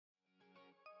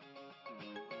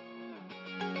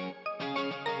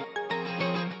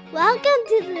Welcome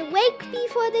to the Wake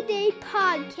Before the Day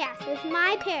podcast with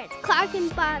my parents, Clark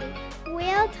and Bobby.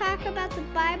 We'll talk about the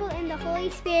Bible and the Holy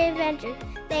Spirit adventures.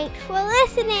 Thanks for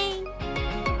listening.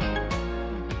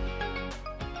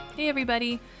 Hey,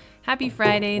 everybody. Happy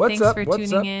Friday. Thanks for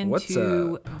tuning in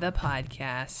to the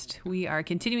podcast. We are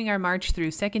continuing our march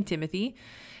through 2 Timothy.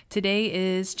 Today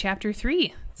is chapter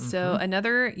 3. So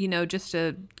another, just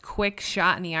a quick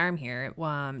shot in the arm here.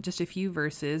 Just a few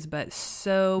verses, but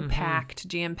so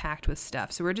jam-packed with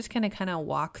stuff. So we're just going to kind of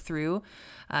walk through,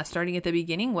 starting at the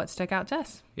beginning, what stuck out to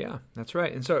us. Yeah, that's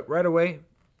right. And so right away,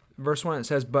 verse 1, it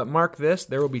says, "But mark this,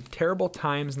 there will be terrible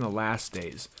times in the last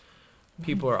days."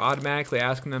 People are automatically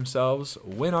asking themselves,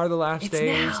 when are the last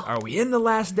days? Now. Are we in the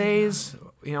last days?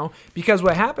 Because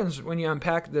what happens when you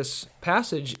unpack this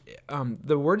passage,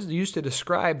 the words used to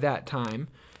describe that time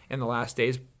in the last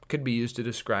days could be used to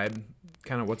describe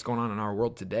kind of what's going on in our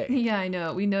world today. Yeah, I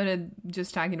know. We noted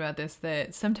just talking about this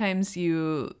that sometimes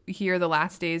you hear the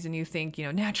last days and you think,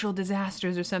 natural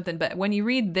disasters or something. But when you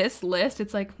read this list,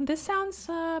 it's like, this sounds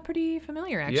pretty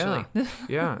familiar, actually.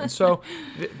 Yeah. And so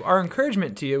our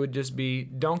encouragement to you would just be,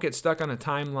 don't get stuck on a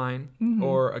timeline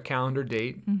or a calendar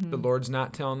date. The Lord's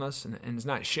not telling us and is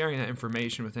not sharing that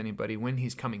information with anybody when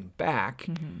he's coming back.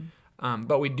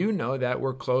 But we do know that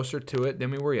we're closer to it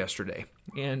than we were yesterday.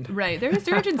 And right. There is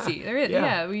urgency. There is.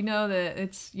 Yeah. We know that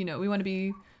it's, we want to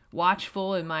be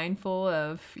watchful and mindful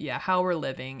of, how we're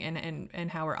living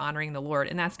and how we're honoring the Lord.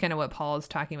 And that's kind of what Paul is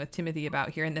talking with Timothy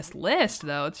about here in this list,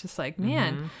 though. It's just like,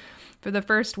 man, for the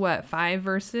first, 5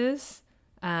 verses,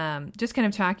 just kind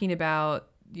of talking about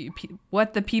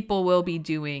what the people will be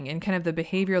doing and kind of the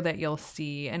behavior that you'll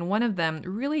see. And one of them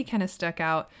really kind of stuck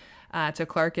out to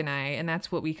Clark and I, and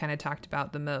that's what we kind of talked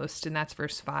about the most, and that's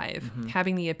verse 5.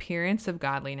 Having the appearance of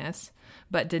godliness,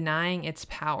 but denying its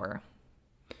power.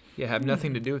 Yeah, have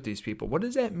nothing to do with these people. What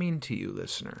does that mean to you,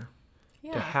 listener?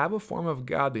 Yeah. To have a form of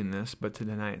godliness, but to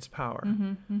deny its power.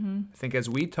 I think as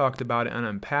we talked about it and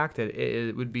unpacked it,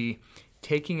 it would be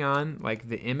taking on like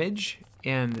the image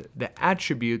and the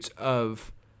attributes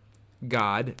of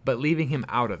God, but leaving him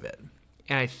out of it.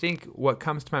 And I think what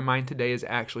comes to my mind today is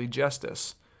actually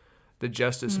justice. The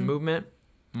justice movement,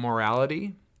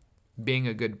 morality, being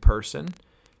a good person.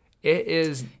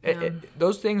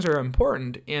 Those things are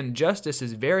important, and justice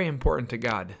is very important to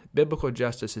God. Biblical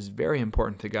justice is very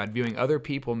important to God, viewing other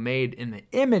people made in the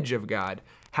image of God.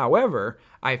 However,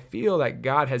 I feel that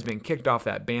God has been kicked off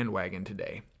that bandwagon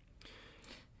today.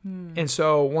 And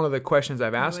so one of the questions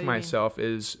I've asked myself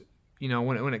is,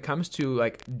 when it comes to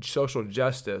like social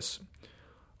justice,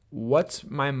 what's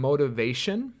my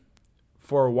motivation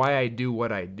for why I do what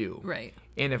I do? Right.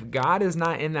 And if God is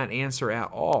not in that answer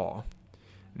at all,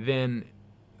 then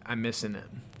I'm missing it.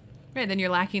 Right, then you're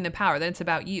lacking the power. Then it's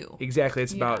about you. Exactly.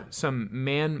 It's about some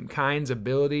mankind's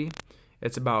ability.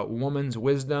 It's about woman's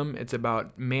wisdom. It's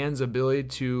about man's ability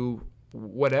to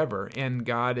whatever. And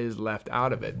God is left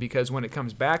out of it. Because when it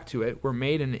comes back to it, we're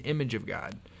made in the image of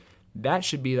God. That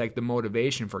should be like the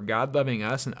motivation for God loving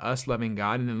us and us loving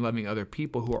God and then loving other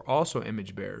people who are also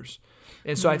image bearers.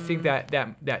 And so I think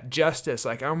that justice,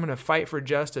 like I'm going to fight for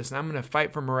justice and I'm going to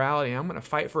fight for morality and I'm going to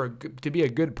fight to be a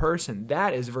good person,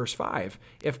 that is verse 5,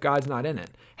 if God's not in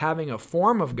it. Having a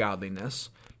form of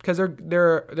godliness, because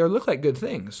they look like good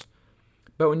things.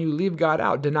 But when you leave God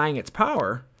out, denying its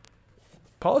power,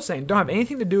 Paul is saying don't have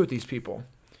anything to do with these people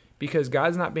because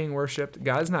God's not being worshipped,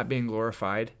 God's not being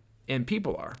glorified, and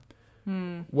people are,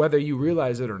 whether you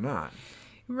realize it or not.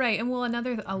 Right. And well,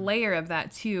 a layer of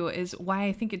that too is why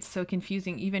I think it's so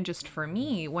confusing, even just for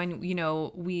me, when,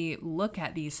 we look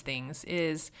at these things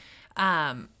is,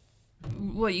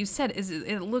 what you said is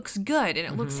it looks good and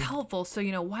it looks helpful. So,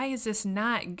 why is this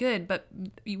not good? But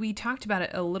we talked about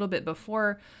it a little bit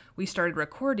before we started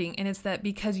recording, and it's that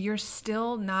because you're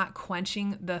still not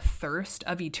quenching the thirst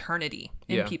of eternity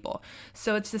in people.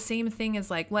 So it's the same thing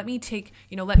as like, let me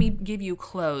give you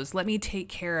clothes, let me take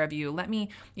care of you, let me,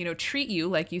 treat you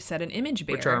like you said, an image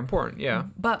bearer. Which are important, yeah.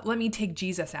 But let me take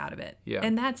Jesus out of it. Yeah.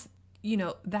 And that's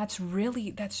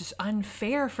just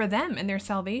unfair for them and their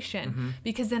salvation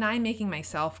because then I'm making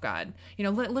myself God.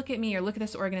 Look at me or look at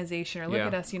this organization or look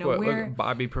at us, look,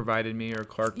 Bobby provided me or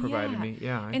Clark provided me.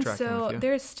 Yeah, and so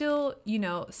there's still,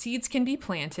 seeds can be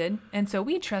planted. And so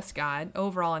we trust God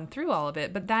overall and through all of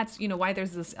it. But that's, why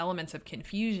there's this elements of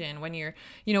confusion when you're,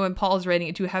 when Paul's writing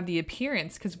it to have the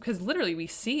appearance because literally we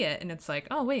see it and it's like,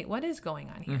 oh, wait, what is going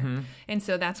on here? And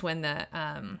so that's when the,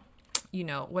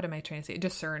 what am I trying to say?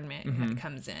 Discernment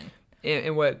comes in.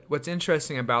 And what's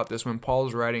interesting about this, when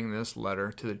Paul's writing this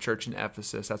letter to the church in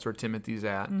Ephesus, that's where Timothy's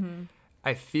at,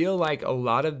 I feel like a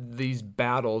lot of these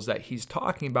battles that he's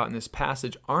talking about in this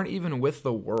passage aren't even with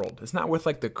the world. It's not with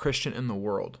like the Christian in the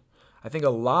world. I think a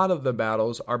lot of the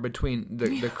battles are between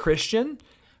the Christian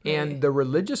and the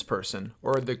religious person,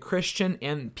 or the Christian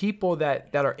and people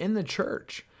that are in the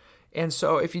church. And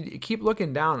so if you keep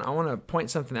looking down, I want to point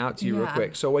something out to you real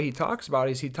quick. So what he talks about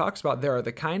is there are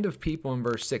the kind of people in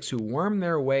verse 6 who worm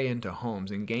their way into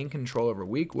homes and gain control over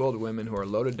weak-willed women who are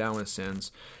loaded down with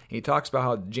sins. And he talks about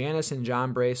how Jannes and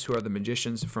Jambres, who are the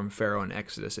magicians from Pharaoh in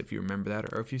Exodus, if you remember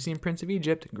that, or if you've seen Prince of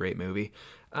Egypt, great movie.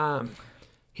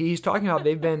 He's talking about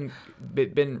they've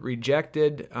been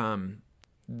rejected.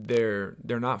 They're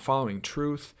not following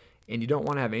truth, and you don't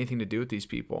want to have anything to do with these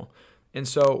people. And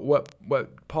so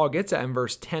what Paul gets at in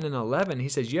verse 10 and 11, he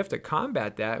says you have to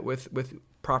combat that with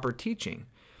proper teaching.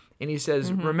 And he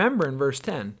says, remember in verse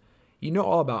 10, you know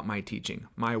all about my teaching,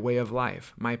 my way of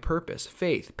life, my purpose,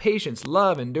 faith, patience,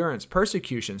 love, endurance,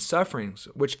 persecution, sufferings,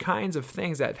 which kinds of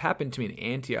things that happened to me in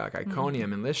Antioch,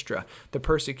 Iconium, and Lystra, the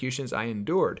persecutions I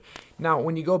endured. Now,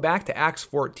 when you go back to Acts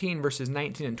 14, verses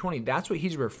 19 and 20, that's what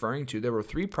he's referring to. There were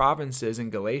 3 provinces in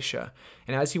Galatia.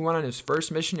 And as he went on his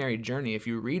first missionary journey, if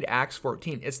you read Acts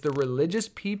 14, it's the religious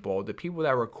people, the people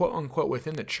that were quote-unquote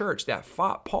within the church that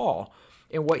fought Paul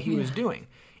in what he was doing.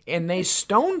 And they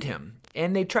stoned him.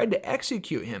 And they tried to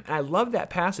execute him. And I love that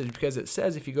passage because it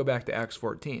says, if you go back to Acts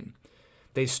 14,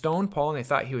 they stoned Paul and they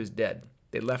thought he was dead.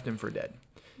 They left him for dead.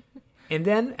 And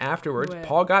then afterwards,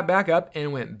 Paul got back up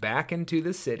and went back into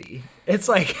the city. It's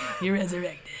like, you're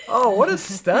resurrected. Oh, what a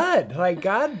stud. Like,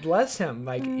 God bless him.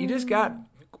 Like, you just got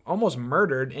almost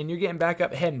murdered and you're getting back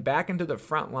up, heading back into the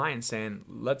front line saying,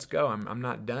 let's go. I'm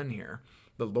not done here.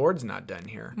 The Lord's not done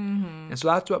here. And so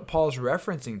that's what Paul's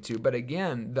referencing to. But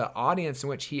again, the audience in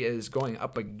which he is going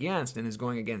up against and is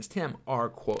going against him are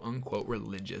quote-unquote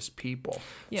religious people.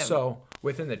 Yeah. So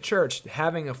within the church,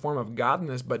 having a form of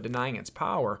godliness but denying its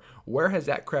power, where has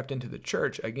that crept into the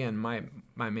church? Again, my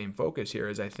main focus here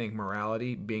is, I think,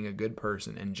 morality, being a good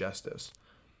person, and justice.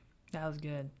 That was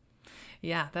good.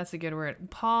 Yeah, that's a good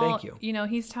word. Paul, thank you.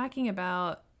 He's talking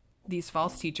about these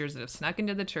false teachers that have snuck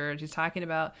into the church. He's talking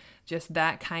about just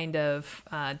that kind of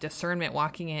discernment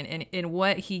walking in. And in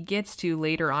what he gets to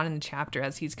later on in the chapter,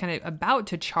 as he's kind of about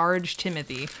to charge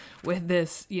Timothy with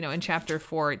this, in chapter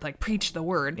 4, like, preach the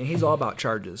word. And he's all about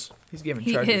charges. He's giving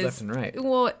charges left and right.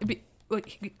 Well,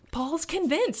 Paul's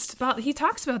convinced. He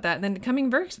talks about that. And then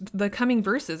the coming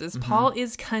verses is Paul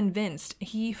is convinced.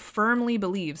 He firmly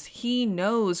believes. He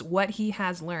knows what he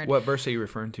has learned. What verse are you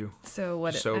referring to?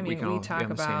 We can all talk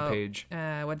about, the same page.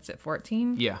 What is it,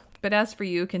 14? Yeah. But as for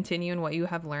you, continue in what you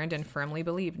have learned and firmly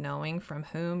believe, knowing from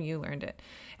whom you learned it,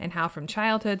 and how from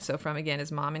childhood, so from, again,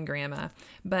 his mom and grandma.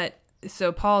 But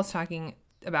so Paul's talking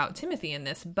about Timothy in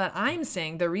this, but I'm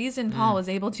saying the reason Paul was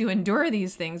able to endure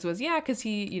these things was, because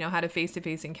he, had a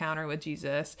face-to-face encounter with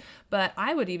Jesus. But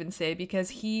I would even say because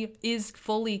he is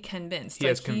fully convinced. He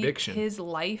has conviction. His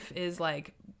life is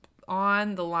like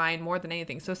on the line more than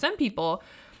anything. So some people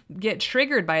get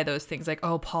triggered by those things, like,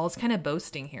 oh, Paul's kind of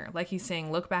boasting here. Like he's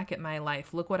saying, look back at my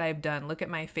life, look what I've done, look at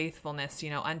my faithfulness,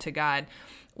 unto God.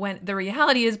 When the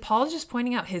reality is Paul's just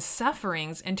pointing out his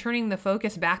sufferings and turning the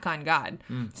focus back on God,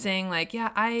 saying like,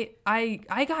 I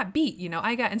got beat,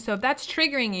 and so if that's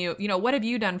triggering you, what have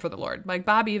you done for the Lord? Like,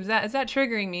 Bobby, is that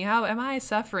triggering me? How am I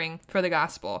suffering for the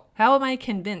gospel? How am I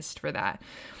convinced for that?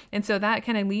 And so that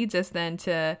kind of leads us then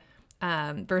to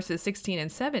verses 16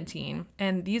 and 17.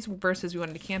 And these verses we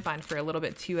wanted to camp on for a little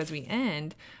bit too as we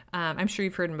end. I'm sure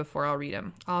you've heard them before. I'll read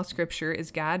them. All scripture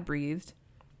is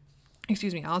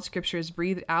all scripture is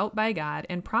breathed out by God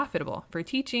and profitable for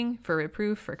teaching, for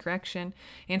reproof, for correction,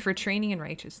 and for training in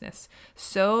righteousness,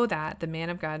 so that the man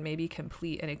of God may be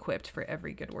complete and equipped for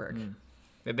every good work.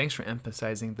 Thanks for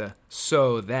emphasizing the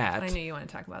so that. I knew you want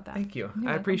to talk about that. Thank you.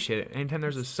 I appreciate it. Anytime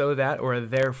there's a so that or a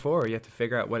therefore, you have to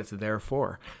figure out what it's there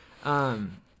for.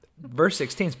 Verse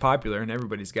 16 is popular, and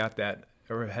everybody's got that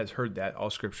or has heard that all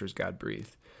scripture is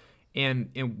God-breathed. And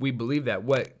we believe that.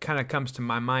 What kind of comes to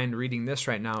my mind reading this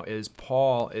right now is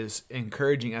Paul is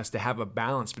encouraging us to have a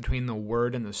balance between the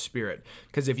Word and the Spirit.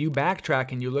 Because if you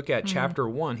backtrack and you look at chapter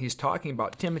 1, he's talking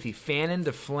about Timothy, fan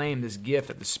into flame this gift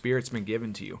that the Spirit's been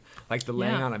given to you. Like the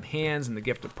laying on of hands and the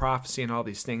gift of prophecy and all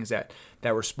these things that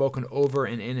were spoken over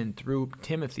and in and through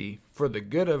Timothy for the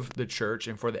good of the church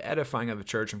and for the edifying of the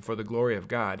church and for the glory of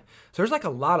God. So there's like a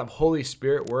lot of Holy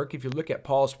Spirit work. If you look at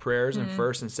Paul's prayers in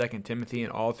 1st and 2nd Timothy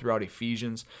and all throughout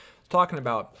Ephesians, talking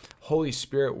about Holy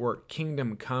Spirit work,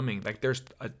 kingdom coming, like there's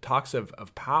talks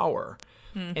of power.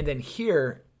 And then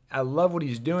here, I love what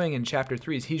he's doing in chapter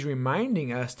 3 is he's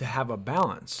reminding us to have a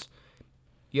balance.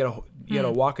 You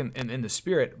gotta walk in the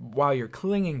Spirit while you're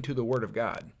clinging to the Word of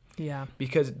God. Yeah.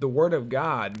 Because the Word of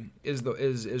God is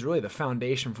really the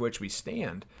foundation for which we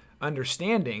stand.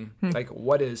 Understanding like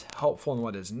what is helpful and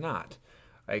what is not.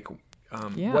 Like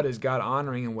what is God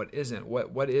honoring and what isn't.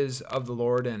 What is of the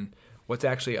Lord and what's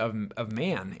actually of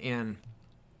man. And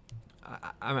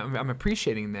I'm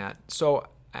appreciating that. So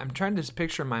I'm trying to just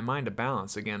picture in my mind a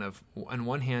balance again of, on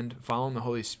one hand, following the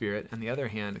Holy Spirit, and the other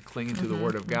hand, clinging to the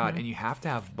Word of God. And you have to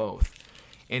have both.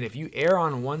 And if you err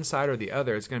on one side or the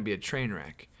other, it's going to be a train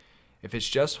wreck. If it's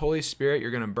just Holy Spirit,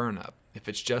 you're going to burn up. If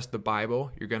it's just the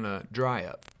Bible, you're going to dry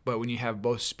up. But when you have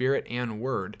both Spirit and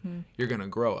Word, you're going to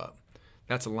grow up.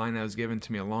 That's a line that was given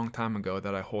to me a long time ago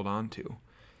that I hold on to.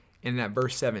 In that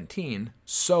verse 17,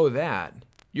 so that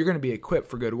you're going to be equipped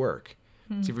for good work.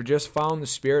 So if you're just following the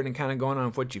Spirit and kind of going on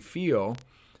with what you feel,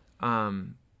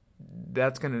 you're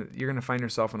gonna find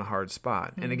yourself in a hard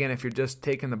spot. And again, if you're just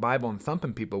taking the Bible and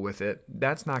thumping people with it,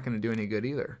 that's not going to do any good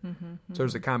either. So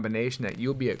there's a combination that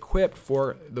you'll be equipped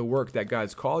for the work that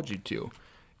God's called you to.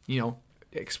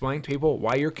 Explain to people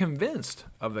why you're convinced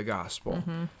of the gospel,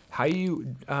 how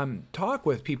you talk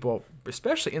with people,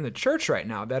 especially in the church right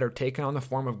now, that are taking on the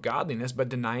form of godliness but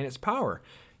denying its power.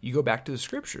 You go back to the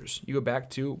scriptures. You go back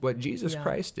to what Jesus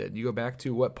Christ did. You go back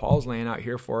to what Paul's laying out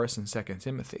here for us in 2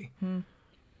 Timothy.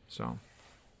 So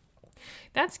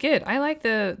that's good. I like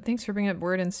thanks for bringing up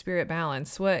Word and Spirit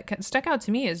balance. What stuck out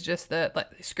to me is just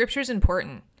scripture is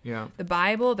important. Yeah. The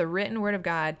Bible, the written Word of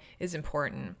God, is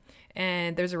important.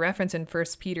 And there's a reference in 2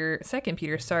 Peter,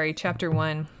 chapter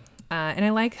 1. And I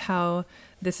like how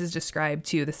this is described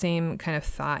too. The same kind of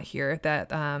thought here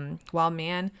that while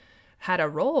man had a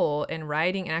role in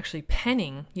writing and actually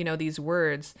penning, these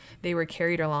words, they were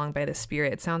carried along by the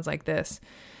Spirit. It sounds like this.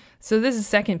 So this is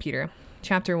 2 Peter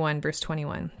chapter 1, verse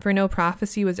 21. For no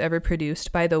prophecy was ever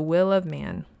produced by the will of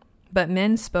man, but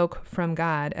men spoke from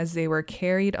God as they were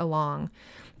carried along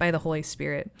by the Holy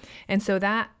Spirit. And so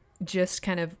that just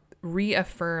kind of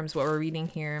reaffirms what we're reading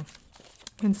here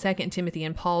in 2 Timothy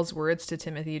and Paul's words to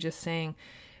Timothy, just saying,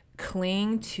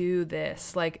 cling to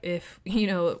this. Like if,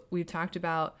 we've talked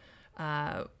about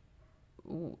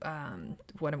what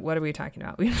are we talking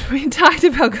about? We talked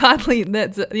about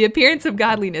the appearance of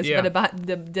godliness, but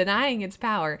about denying its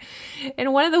power.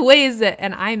 And one of the ways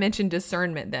and I mentioned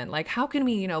discernment then, like how can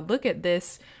we, look at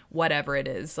this, whatever it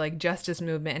is, like justice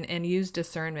movement and use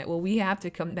discernment? Well, we have to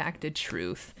come back to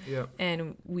truth. Yep.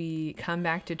 And we come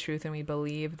back to truth and we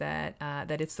believe that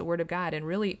it's the Word of God. And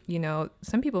really,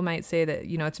 some people might say that,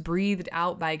 it's breathed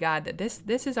out by God, that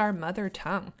this is our mother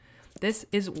tongue. This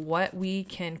is what we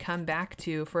can come back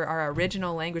to for our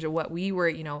original language of what we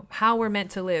were, how we're meant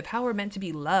to live, how we're meant to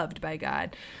be loved by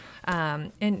God,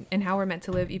 and how we're meant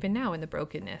to live even now in the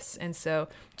brokenness. And so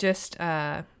just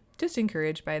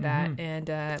encouraged by that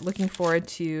and looking forward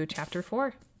to chapter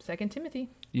 4, 2 Timothy.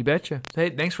 You betcha.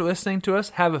 Hey, thanks for listening to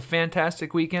us. Have a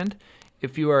fantastic weekend.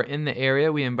 If you are in the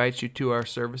area, we invite you to our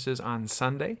services on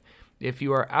Sunday. If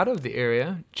you are out of the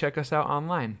area, check us out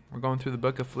online. We're going through the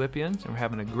book of Philippians, and we're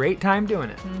having a great time doing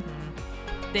it.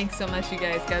 Thanks so much, you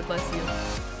guys. God bless you.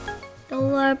 The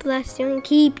Lord bless you and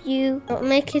keep you. Don't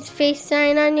make his face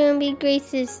shine on you and be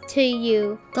gracious to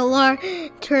you. The Lord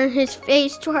turn his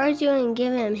face towards you and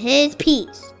give him his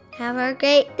peace. Have a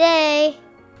great day.